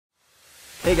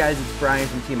Hey guys, it's Brian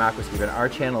from Team Aquascape, and our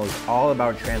channel is all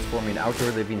about transforming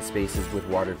outdoor living spaces with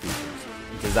water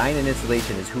features. Design and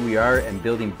installation is who we are, and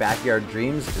building backyard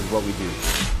dreams is what we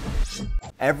do.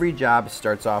 Every job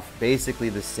starts off basically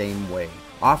the same way.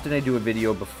 Often I do a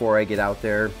video before I get out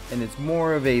there, and it's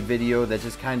more of a video that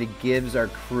just kind of gives our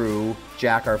crew,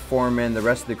 Jack, our foreman, the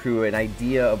rest of the crew, an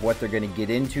idea of what they're going to get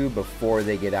into before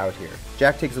they get out here.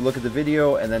 Jack takes a look at the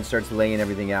video and then starts laying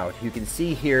everything out. You can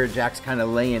see here Jack's kind of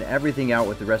laying everything out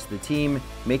with the rest of the team,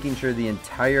 making sure the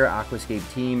entire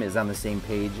Aquascape team is on the same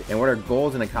page and what our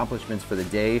goals and accomplishments for the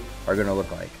day are going to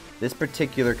look like. This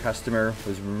particular customer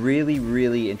was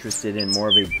really interested in more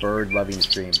of a bird-loving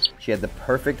stream. She had the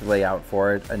perfect layout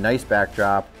for it, a nice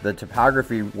backdrop, the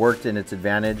topography worked in its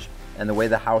advantage, and the way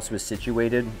the house was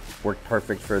situated worked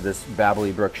perfect for this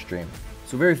babbly brook stream.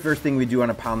 So very first thing we do on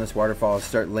a Pondless Waterfall is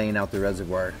start laying out the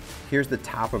reservoir. Here's the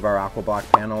top of our aquablock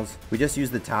panels. We just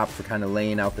use the top for kind of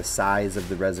laying out the size of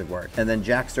the reservoir. And then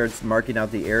Jack starts marking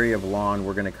out the area of lawn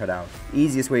we're gonna cut out.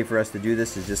 Easiest way for us to do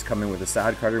this is just come in with a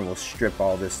sod cutter and we'll strip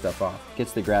all this stuff off.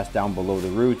 Gets the grass down below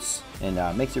the roots and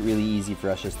makes it really easy for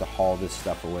us just to haul this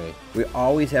stuff away. We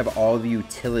always have all the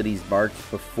utilities marked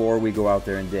before we go out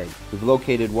there and dig. We've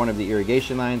located one of the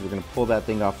irrigation lines. We're gonna pull that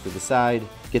thing off to the side,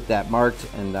 get that marked,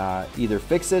 and either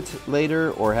fix it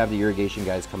later or have the irrigation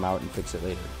guys come out and fix it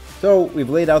later. So we've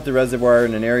laid out the reservoir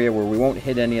in an area where we won't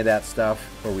hit any of that stuff,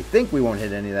 or we think we won't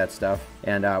hit any of that stuff,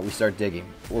 and we start digging.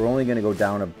 We're only gonna go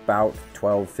down about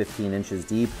 12-15 inches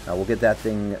deep. We'll get that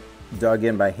thing dug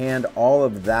in by hand. All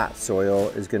of that soil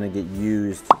is gonna get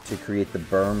used to create the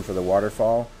berm for the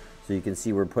waterfall. So you can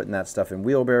see we're putting that stuff in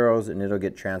wheelbarrows and it'll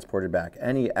get transported back.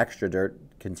 Any extra dirt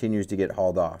continues to get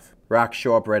hauled off. Rocks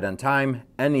show up right on time.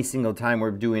 Any single time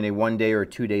we're doing a 1-day or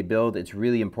 2-day build, it's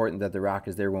really important that the rock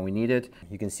is there when we need it.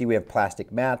 You can see we have plastic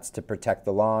mats to protect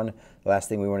the lawn. The last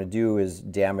thing we want to do is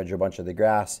damage a bunch of the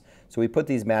grass. So we put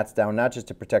these mats down not just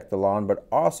to protect the lawn, but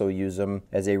also use them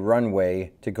as a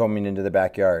runway to coming into the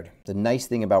backyard. The nice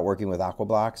thing about working with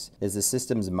aquablocks is the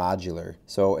system's modular.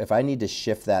 So if I need to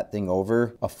shift that thing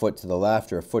over a foot to the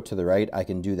left or a foot to the right, I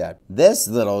can do that. This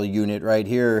little unit right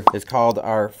here is called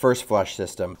our first flush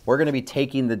system. We're going to be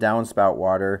taking the downspout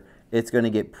water. It's going to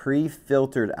get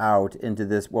pre-filtered out into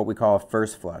this, what we call a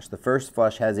first flush. The first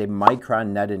flush has a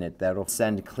micron net in it that'll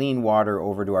send clean water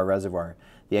over to our reservoir.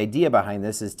 The idea behind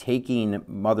this is taking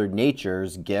Mother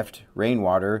Nature's gift,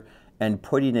 rainwater, and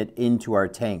putting it into our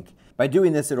tank. By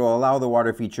doing this, it'll allow the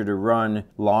water feature to run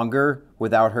longer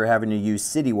without her having to use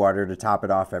city water to top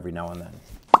it off every now and then.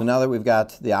 So now that we've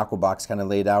got the aquabox kind of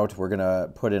laid out, we're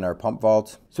gonna put in our pump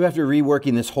vault. So after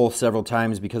reworking this hole several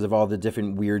times because of all the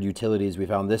different weird utilities we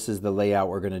found, this is the layout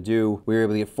we're gonna do. We were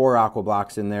able to get 4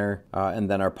 aquablocks in there and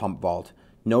then our pump vault.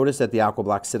 Notice that the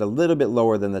aquablocks sit a little bit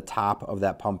lower than the top of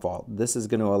that pump vault. This is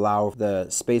gonna allow the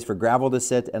space for gravel to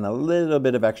sit and a little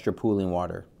bit of extra pooling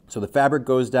water. So the fabric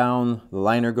goes down, the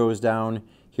liner goes down.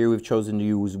 Here we've chosen to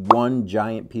use one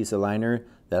giant piece of liner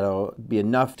that'll be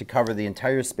enough to cover the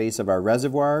entire space of our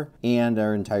reservoir and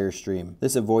our entire stream.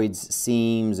 This avoids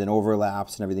seams and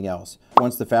overlaps and everything else.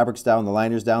 Once the fabric's down, the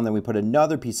liner's down, then we put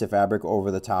another piece of fabric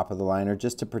over the top of the liner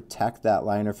just to protect that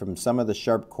liner from some of the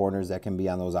sharp corners that can be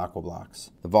on those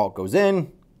aquablocks. The vault goes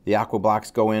in, the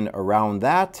aquablocks go in around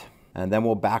that, and then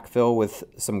we'll backfill with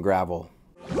some gravel.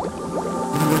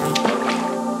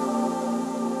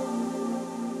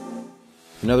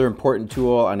 Another important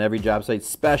tool on every job site,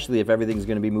 especially if everything's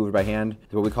going to be moved by hand,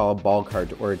 is what we call a ball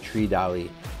cart or a tree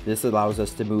dolly. This allows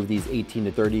us to move these 18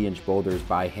 to 30 inch boulders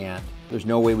by hand. There's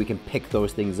no way we can pick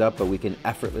those things up, but we can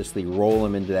effortlessly roll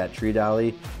them into that tree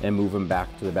dolly and move them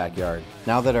back to the backyard.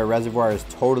 Now that our reservoir is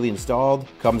totally installed,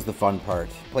 comes the fun part.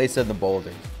 Place of the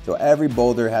boulders. So every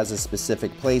boulder has a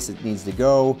specific place it needs to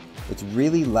go. It's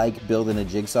really like building a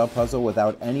jigsaw puzzle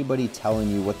without anybody telling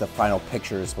you what the final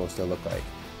picture is supposed to look like.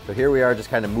 So here we are just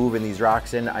kind of moving these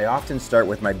rocks in. I often start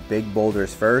with my big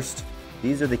boulders first.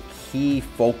 These are the key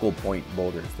focal point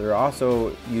boulders. They're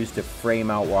also used to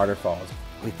frame out waterfalls.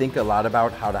 We think a lot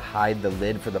about how to hide the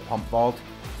lid for the pump vault.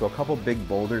 So a couple big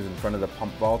boulders in front of the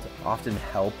pump vault often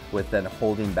help with then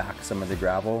holding back some of the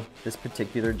gravel. This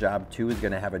particular job too is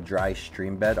going to have a dry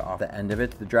stream bed off the end of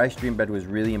it. The dry stream bed was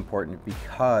really important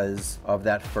because of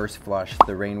that first flush,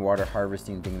 the rainwater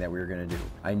harvesting thing that we were going to do.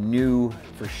 I knew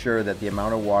for sure that the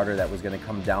amount of water that was going to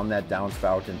come down that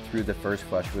downspout and through the first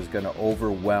flush was going to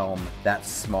overwhelm that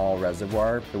small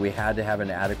reservoir. So we had to have an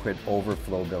adequate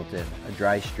overflow built in. A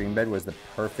dry stream bed was the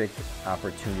perfect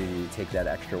opportunity to take that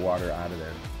extra water out of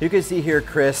there. You can see here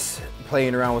Chris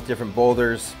playing around with different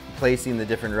boulders, placing the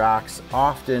different rocks.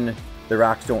 Often the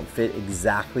rocks don't fit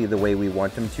exactly the way we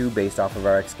want them to based off of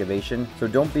our excavation. So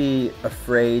don't be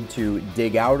afraid to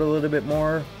dig out a little bit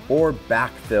more or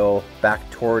backfill back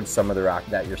towards some of the rock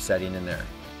that you're setting in there.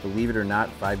 Believe it or not,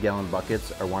 5-gallon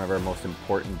buckets are one of our most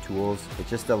important tools. It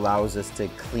just allows us to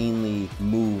cleanly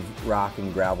move rock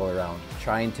and gravel around.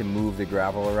 Trying to move the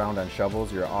gravel around on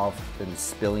shovels, you're often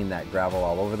spilling that gravel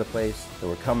all over the place. So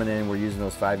we're coming in, we're using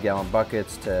those 5-gallon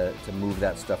buckets to move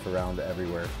that stuff around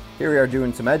everywhere. Here we are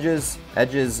doing some edges.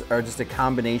 Edges are just a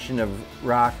combination of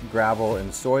rock, gravel,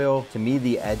 and soil. To me,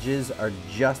 the edges are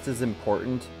just as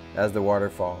important as the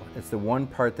waterfall. It's the one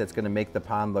part that's going to make the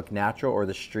pond look natural or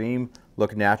the stream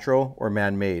look natural or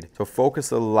man-made. So focus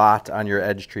a lot on your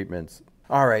edge treatments.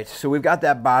 All right, so we've got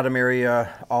that bottom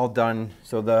area all done.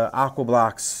 So the aqua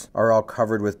blocks are all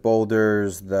covered with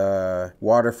boulders. The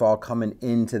waterfall coming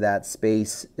into that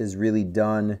space is really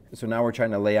done. So now we're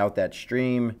trying to lay out that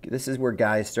stream. This is where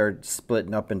guys start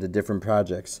splitting up into different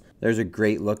projects. There's a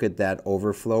great look at that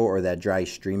overflow or that dry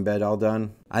stream bed all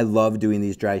done. I love doing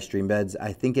these dry stream beds.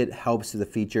 I think it helps the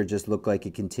feature just look like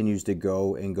it continues to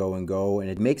go and go and go, and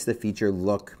it makes the feature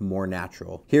look more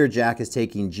natural. Here, Jack is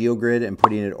taking GeoGrid and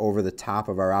putting it over the top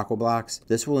of our aqua blocks.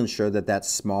 This will ensure that that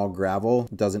small gravel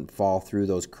doesn't fall through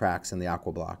those cracks in the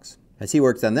aqua blocks. As he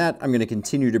works on that, I'm going to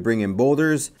continue to bring in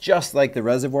boulders. Just like the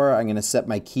reservoir, I'm going to set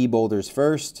my key boulders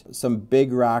first. Some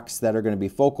big rocks that are going to be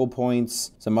focal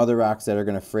points, some other rocks that are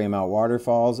going to frame out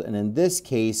waterfalls. And in this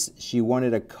case, she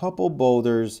wanted a couple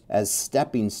boulders as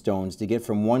stepping stones to get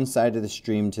from one side of the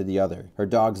stream to the other. Her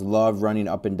dogs love running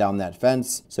up and down that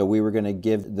fence, so we were going to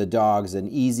give the dogs an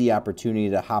easy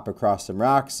opportunity to hop across some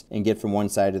rocks and get from one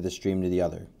side of the stream to the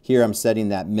other. Here I'm setting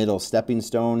that middle stepping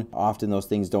stone. Often those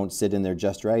things don't sit in there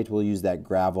just right. We'll use that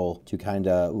gravel to kind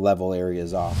of level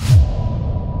areas off.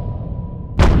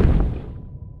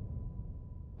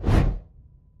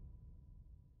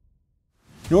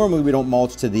 Normally we don't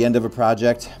mulch to the end of a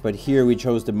project, but here we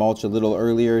chose to mulch a little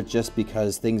earlier just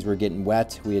because things were getting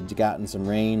wet. We had gotten some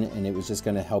rain and it was just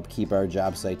going to help keep our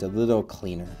job site a little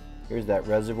cleaner. Here's that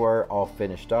reservoir all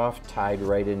finished off, tied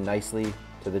right in nicely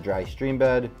to the dry stream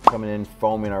bed, coming in,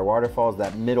 foaming our waterfalls.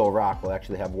 That middle rock will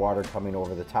actually have water coming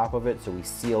over the top of it, so we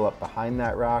seal up behind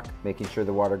that rock, making sure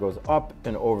the water goes up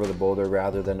and over the boulder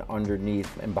rather than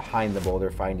underneath and behind the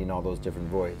boulder, finding all those different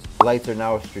voids. Lights are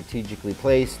now strategically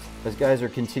placed. As guys are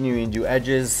continuing to do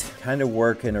edges, kind of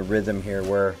work in a rhythm here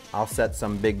where I'll set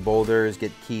some big boulders,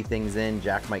 get key things in.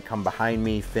 Jack might come behind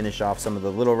me, finish off some of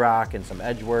the little rock and some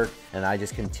edge work, and I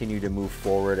just continue to move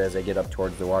forward as I get up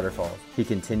towards the waterfalls. He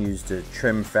continues to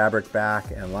trim fabric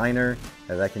back and liner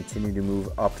as I continue to move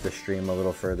up the stream a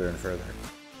little further and further.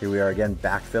 Here we are again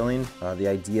backfilling. The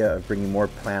idea of bringing more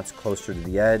plants closer to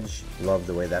the edge. Love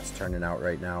the way that's turning out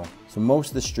right now. So most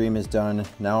of the stream is done.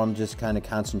 Now I'm just kind of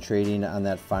concentrating on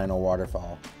that final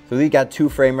waterfall. So we got two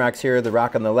frame rocks here. The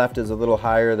rock on the left is a little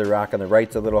higher, the rock on the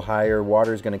right's a little higher.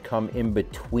 Water is going to come in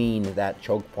between that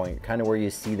choke point, kind of where you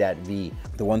see that V.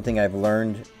 The one thing I've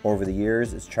learned over the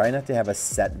years is try not to have a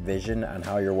set vision on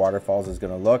how your waterfalls is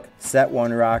going to look. Set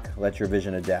one rock, let your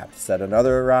vision adapt. Set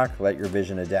another rock, let your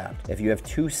vision adapt. If you have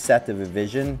two sets of a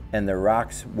vision and the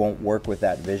rocks won't work with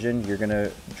that vision, you're going to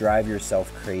drive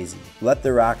yourself crazy. Let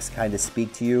the rocks kind of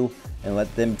speak to you and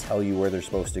let them tell you where they're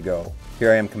supposed to go.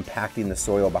 Here I am compacting the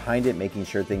soil behind it, making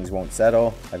sure things won't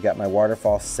settle. I've got my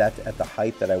waterfall set at the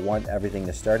height that I want everything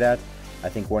to start at. I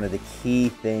think one of the key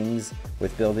things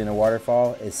with building a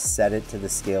waterfall is set it to the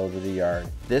scale of the yard.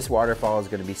 This waterfall is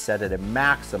going to be set at a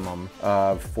maximum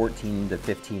of 14 to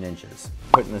 15 inches.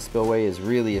 Putting the spillway is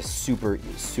really a super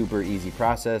easy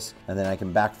process, and then I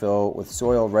can backfill with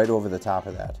soil right over the top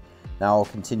of that. Now I'll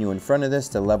continue in front of this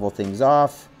to level things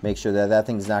off, make sure that that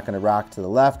thing's not going to rock to the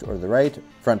left or the right,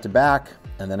 front to back,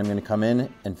 and then I'm going to come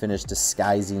in and finish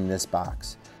disguising this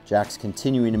box. Jack's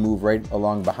continuing to move right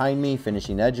along behind me,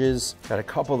 finishing edges. Got a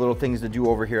couple little things to do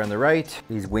over here on the right.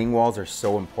 These wing walls are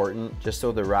so important, just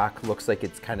so the rock looks like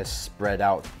it's kind of spread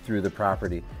out through the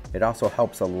property. It also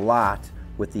helps a lot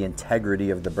with the integrity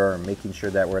of the berm, making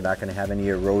sure that we're not going to have any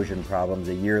erosion problems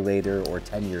a year later or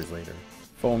 10 years later.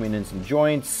 Foaming in some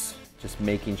joints, just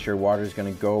making sure water is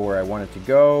going to go where I want it to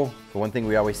go. The one thing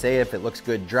we always say, if it looks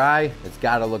good dry, it's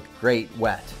got to look great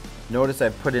wet. Notice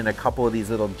I've put in a couple of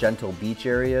these little gentle beach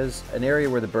areas, an area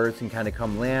where the birds can kind of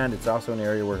come land. It's also an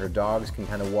area where her dogs can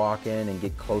kind of walk in and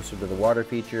get closer to the water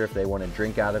feature if they want to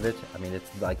drink out of it. I mean, it's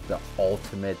like the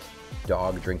ultimate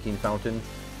dog drinking fountain.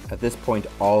 At this point,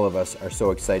 all of us are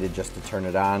so excited just to turn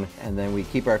it on, and then we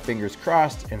keep our fingers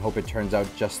crossed and hope it turns out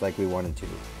just like we wanted to.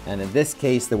 And in this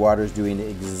case, the water's doing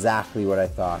exactly what I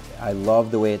thought. I love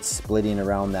the way it's splitting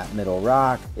around that middle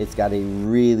rock. It's got a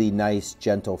really nice,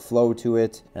 gentle flow to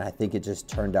it, and I think it just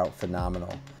turned out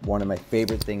phenomenal. One of my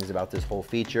favorite things about this whole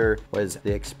feature was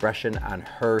the expression on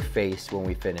her face when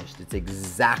we finished. It's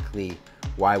exactly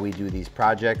why we do these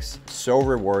projects. So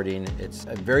rewarding. It's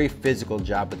a very physical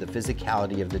job, but the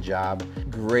physicality of the job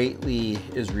greatly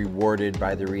is rewarded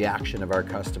by the reaction of our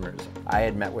customers. I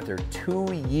had met with her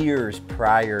 2 years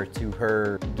prior to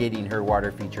her getting her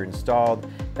water feature installed.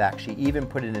 In fact, she even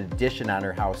put an addition on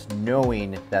her house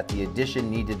knowing that the addition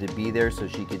needed to be there so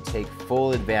she could take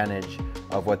full advantage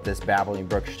of what this babbling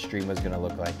brook stream was going to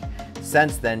look like.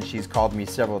 Since then, she's called me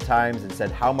several times and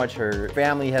said how much her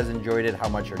family has enjoyed it, how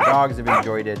much her dogs have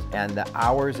enjoyed it, and the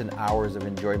hours and hours of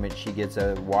enjoyment she gets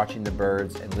of watching the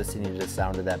birds and listening to the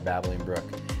sound of that babbling brook.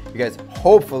 You guys,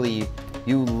 hopefully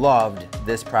you loved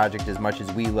this project as much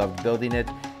as we loved building it.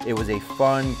 It was a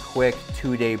fun, quick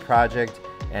 2-day project,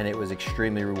 and it was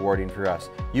extremely rewarding for us.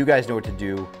 You guys know what to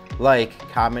do. Like,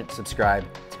 comment, subscribe.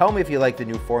 Tell me if you like the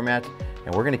new format,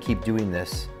 and we're gonna keep doing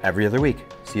this every other week.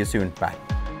 See you soon. Bye.